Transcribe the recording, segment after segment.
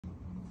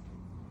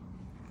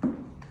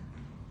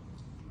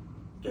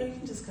Girl, you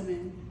can just come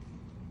in.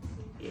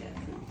 Yeah,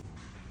 come on.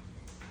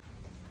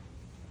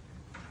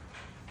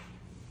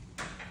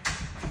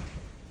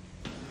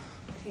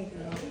 Hey,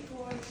 girl. Hey,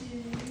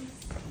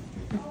 gorgeous.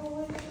 Oh,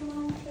 look at the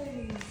long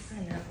face. I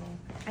know.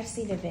 I just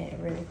need to vent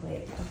really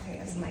quick. Okay,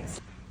 it's Mike's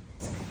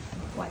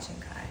watching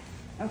Kai.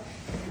 Okay,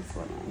 what's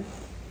going on?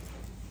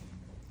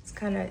 It's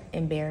kind of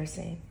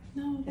embarrassing,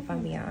 No, if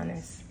I'm being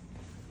honest.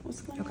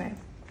 What's going on? Okay.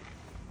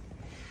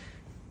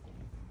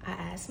 I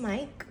asked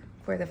Mike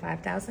for the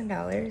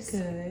 $5,000.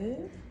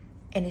 Good.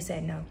 And he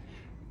said no.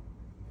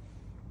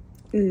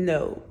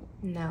 No.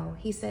 No.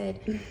 He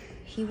said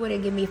he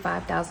wouldn't give me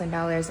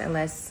 $5,000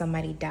 unless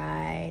somebody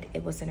died.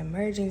 It was an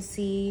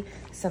emergency,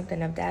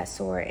 something of that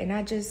sort. And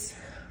I just,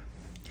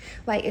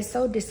 like, it's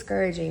so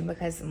discouraging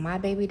because my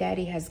baby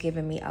daddy has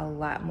given me a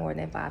lot more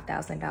than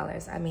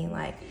 $5,000. I mean,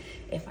 like,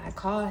 if I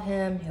call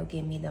him, he'll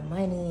give me the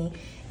money.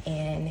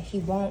 And he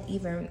won't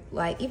even,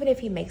 like, even if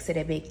he makes it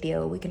a big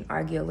deal, we can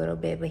argue a little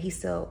bit, but he's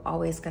still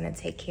always gonna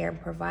take care and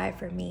provide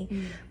for me.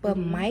 Mm-hmm. But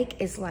Mike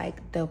is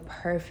like the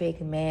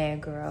perfect man,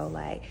 girl.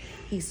 Like,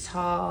 he's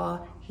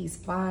tall, he's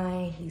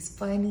fine, he's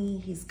funny,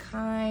 he's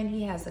kind,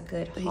 he has a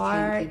good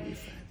heart. He can't give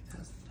you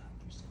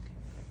 $5,000.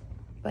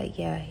 But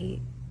yeah, he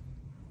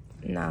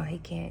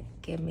can't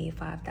give me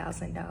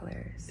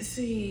 $5,000.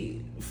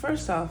 See,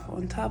 first off,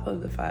 on top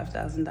of the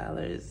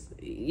 $5,000,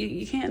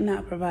 you can't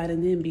not provide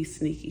and then be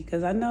sneaky.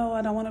 Because I know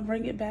I don't want to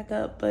bring it back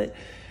up, but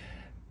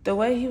the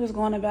way he was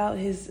going about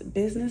his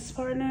business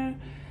partner,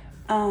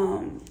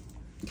 yeah,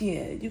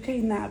 you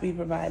can't not be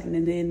providing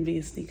and then be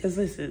a sneaky. Because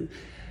listen,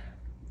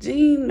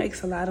 Gene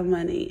makes a lot of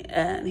money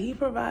and he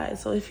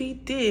provides. So if he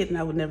did, and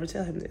I would never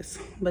tell him this,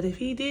 but if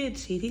he did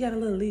cheat, he got a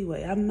little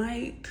leeway. I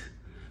might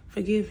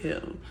forgive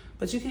him.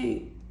 But you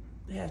can't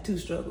have two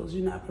struggles.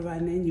 You're not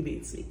providing and you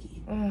being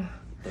sneaky.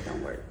 That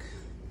don't work.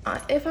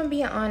 If I'm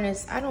being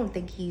honest, I don't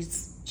think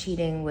he's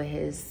cheating with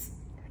his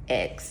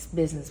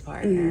ex-business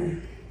partner.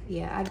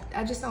 Yeah,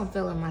 I just don't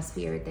feel in my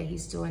spirit that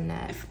he's doing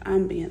that. If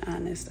I'm being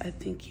honest, I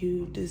think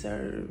you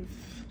deserve,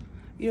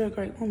 you're a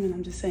great woman,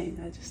 I'm just saying,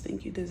 I just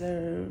think you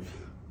deserve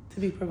to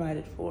be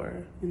provided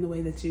for in the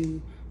way that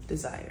you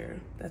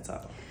desire. That's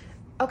all.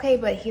 Okay,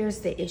 but here's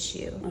the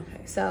issue.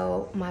 Okay.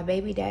 So my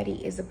baby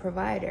daddy is a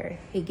provider.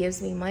 He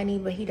gives me money,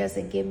 but he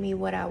doesn't give me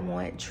what I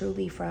want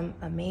truly from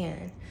a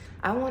man.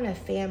 I want a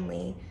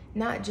family,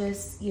 not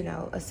just, you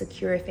know, a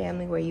secure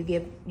family where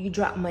you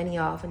drop money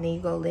off and then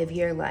you go live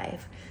your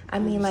life. I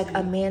mean, like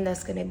a man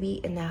that's gonna be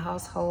in the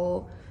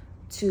household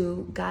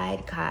to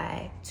guide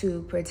Kai,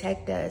 to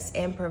protect us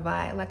and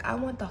provide. Like, I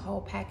want the whole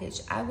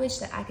package. I wish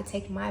that I could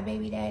take my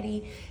baby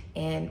daddy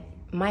and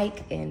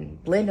Mike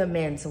and blend them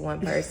into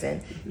one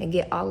person and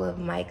get all of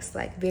Mike's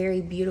like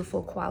very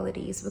beautiful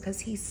qualities,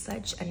 because he's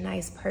such a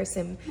nice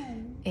person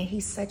and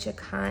he's such a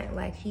kind,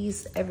 like,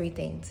 he's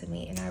everything to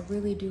me and I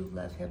really do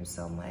love him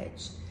so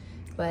much.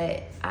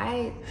 But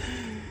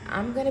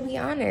I'm gonna be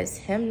honest,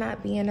 him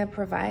not being a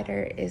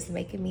provider is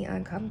making me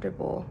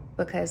uncomfortable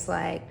because,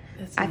 like,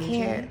 I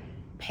can't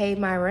pay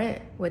my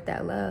rent with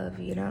that love,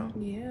 you know?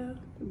 Yeah,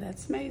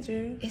 that's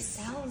major. It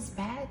sounds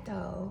bad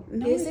though.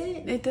 No, is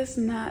it? It does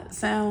not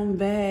sound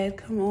bad.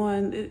 Come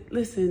on.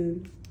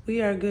 Listen,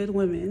 we are good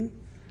women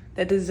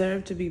that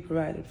deserve to be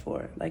provided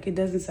for. Like, it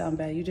doesn't sound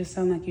bad. You just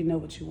sound like you know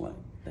what you want.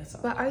 That's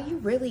all. But are you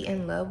really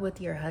in love with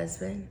your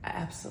husband?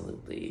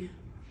 Absolutely.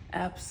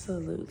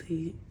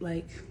 Absolutely.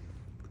 Like,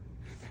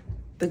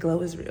 the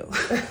glow is real.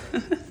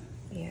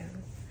 Yeah.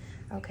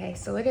 Okay,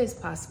 so it is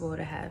possible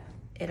to have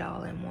it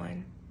all in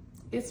one.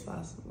 It's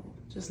possible.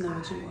 Just know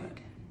what you want.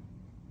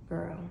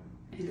 Girl.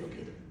 And go get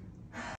it.